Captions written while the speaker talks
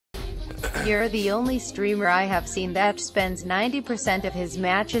You're the only streamer I have seen that spends 90% of his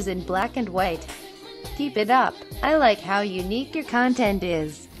matches in black and white. Keep it up. I like how unique your content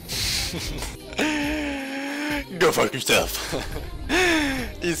is. Go fuck yourself.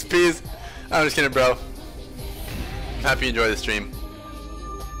 Easy peas. I'm just kidding, bro. Happy you enjoy the stream.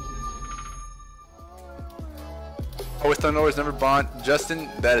 Always Stone always never Bond. Justin,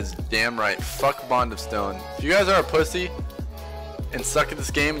 that is damn right. Fuck Bond of Stone. If you guys are a pussy and suck at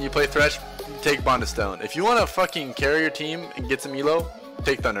this game and you play Thresh, take Bond of Stone. If you want to fucking carry your team and get some elo,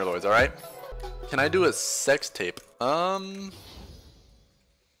 take Thunderlords, alright? Can I do a sex tape?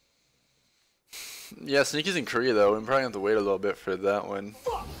 Yeah, Sneaky's in Korea though. We probably have to wait a little bit for that one.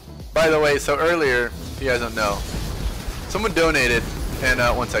 By the way, so earlier, if you guys don't know, someone donated, and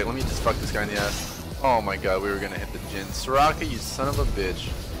one second, let me just fuck this guy in the ass. Oh my god, we were gonna hit the Jin. Soraka, you son of a bitch.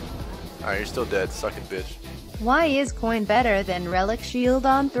 Alright, you're still dead. Suck it, bitch. Why is coin better than Relic Shield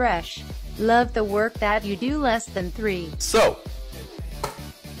on Thresh? Love the work that you do. Less than 3. So,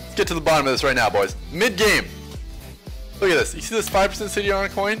 let's get to the bottom of this right now, boys. Mid-game. Look at this. You see this 5% CDR on a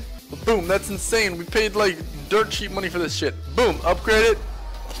coin? Boom, that's insane. We paid like dirt cheap money for this shit. Boom, upgrade it.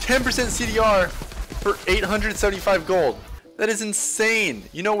 10% CDR for 875 gold. That is insane.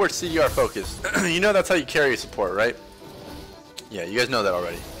 You know we're CDR focused. You know that's how you carry support, right? Yeah, you guys know that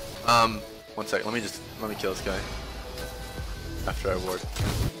already. One second. Let me kill this guy. After I ward.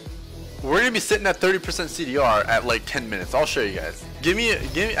 We're gonna be sitting at 30% CDR at like 10 minutes. I'll show you guys.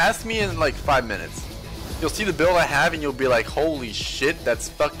 Ask me in like 5 minutes. You'll see the build I have and you'll be like, holy shit, that's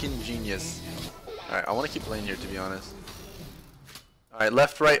fucking genius. Alright, I want to keep playing here to be honest. Alright,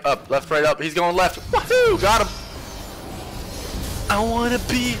 left, right, up. Left, right, up. He's going left. Woohoo! Got him! I want to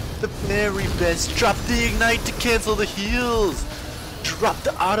be the very best. Drop the ignite to cancel the heals. Drop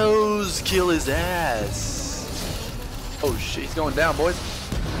the autos. Kill his ass. Oh shit, he's going down, boys.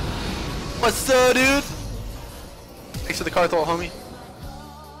 What's up, dude? Thanks for the car throw, homie.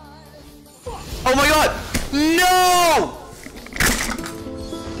 Oh my god! No!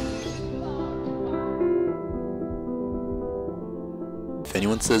 If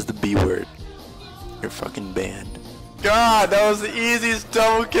anyone says the B word, you're fucking banned. God, that was the easiest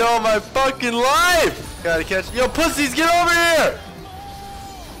double kill of my fucking life! Gotta catch. Yo, pussies, get over here!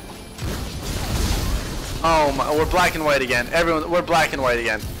 Oh my, we're black and white again. Everyone, we're black and white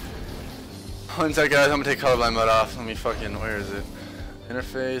again. One sec, guys, I'm gonna take colorblind mode off. Let me fucking, where is it?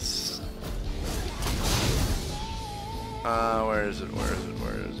 Interface. Where is it?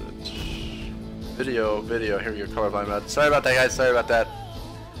 Video, here we go, colorblind mode. Sorry about that, guys, sorry about that.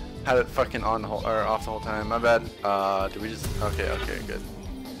 Had it fucking on the whole, or off the whole time, my bad. Did we just, okay, good.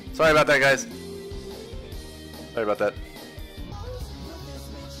 Sorry about that, guys. Sorry about that.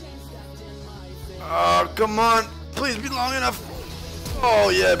 Oh, come on, please be long enough. Oh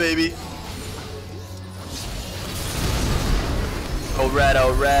yeah, baby. Alright.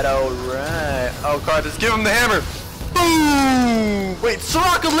 Oh, God, just give him the hammer. Boom! Wait,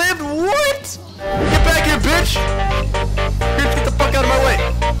 Soraka lived? What? Get back here, bitch! Get the fuck out of my way!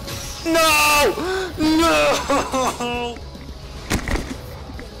 No! No!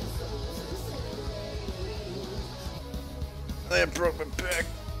 I broke my back.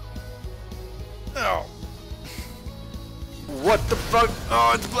 Ow. What the fuck?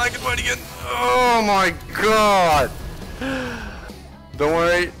 Oh, it's black and white again. Oh my god! Don't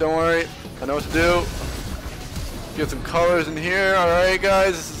worry. I know what to do. Get some colors in here. Alright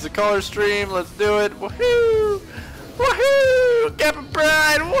guys, this is a color stream. Let's do it. Woohoo! Woohoo! Kappa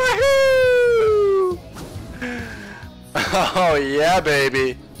Pride! Woohoo! Oh yeah,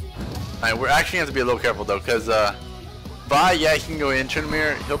 baby. Alright, we're actually gonna have to be a little careful though, because Vi, yeah, he can go in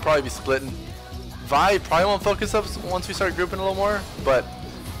Trinamir. He'll probably be splitting. Vi probably won't focus up once we start grouping a little more, but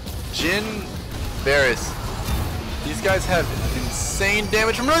Jin, Varus, these guys have insane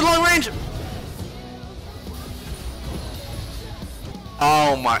damage from really long range.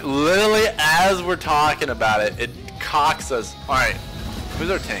 Oh my, literally as we're talking about it, it cocks us. Alright, who's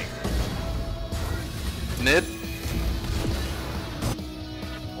our tank? Nid?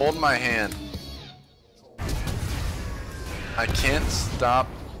 Hold my hand. I can't stop,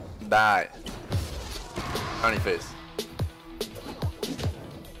 die. Tiny face.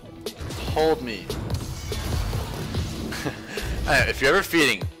 Hold me. If you're ever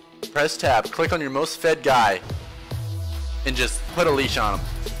feeding, press tab, click on your most fed guy, and just put a leash on him.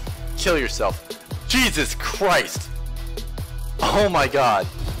 Kill yourself. Jesus Christ! Oh my god.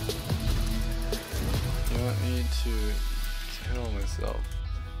 You want me to kill myself?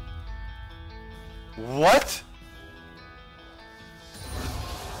 What?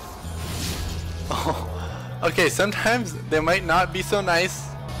 Oh. Okay, sometimes they might not be so nice.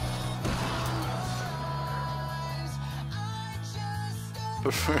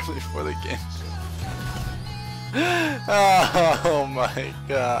 preferably for the game. Oh my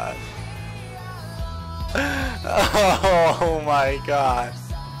god. Oh my god.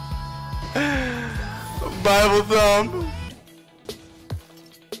 Bible thumb.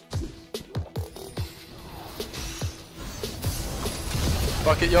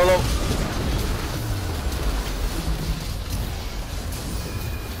 Fuck it, YOLO.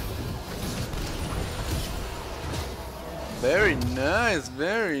 Very nice,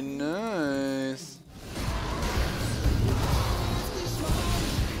 very nice.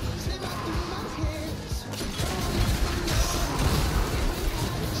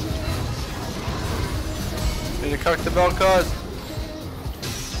 Need to cock the bell, cuz.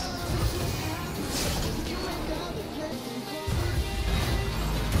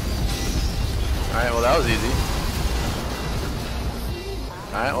 Alright, well that was easy.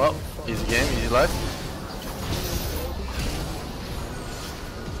 Alright, well, easy game, easy life.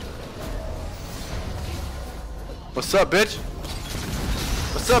 What's up, bitch?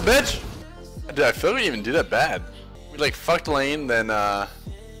 What's up, bitch? Dude, I feel like we didn't even do that bad. We like fucked lane, then I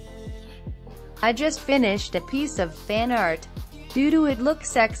just finished a piece of fan art. Doo-doo, it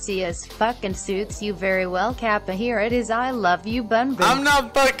looks sexy as fuck and suits you very well, Kappa. Here it is. I love you, Bun. I'm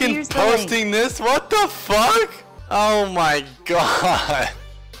not fucking posting this. What the fuck? Oh my god.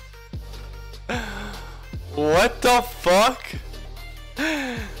 What the fuck?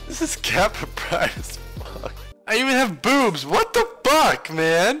 This is Kappa pride as fuck. I even have boobs. What the fuck,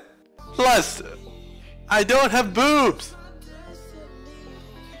 man? Plus, I don't have boobs.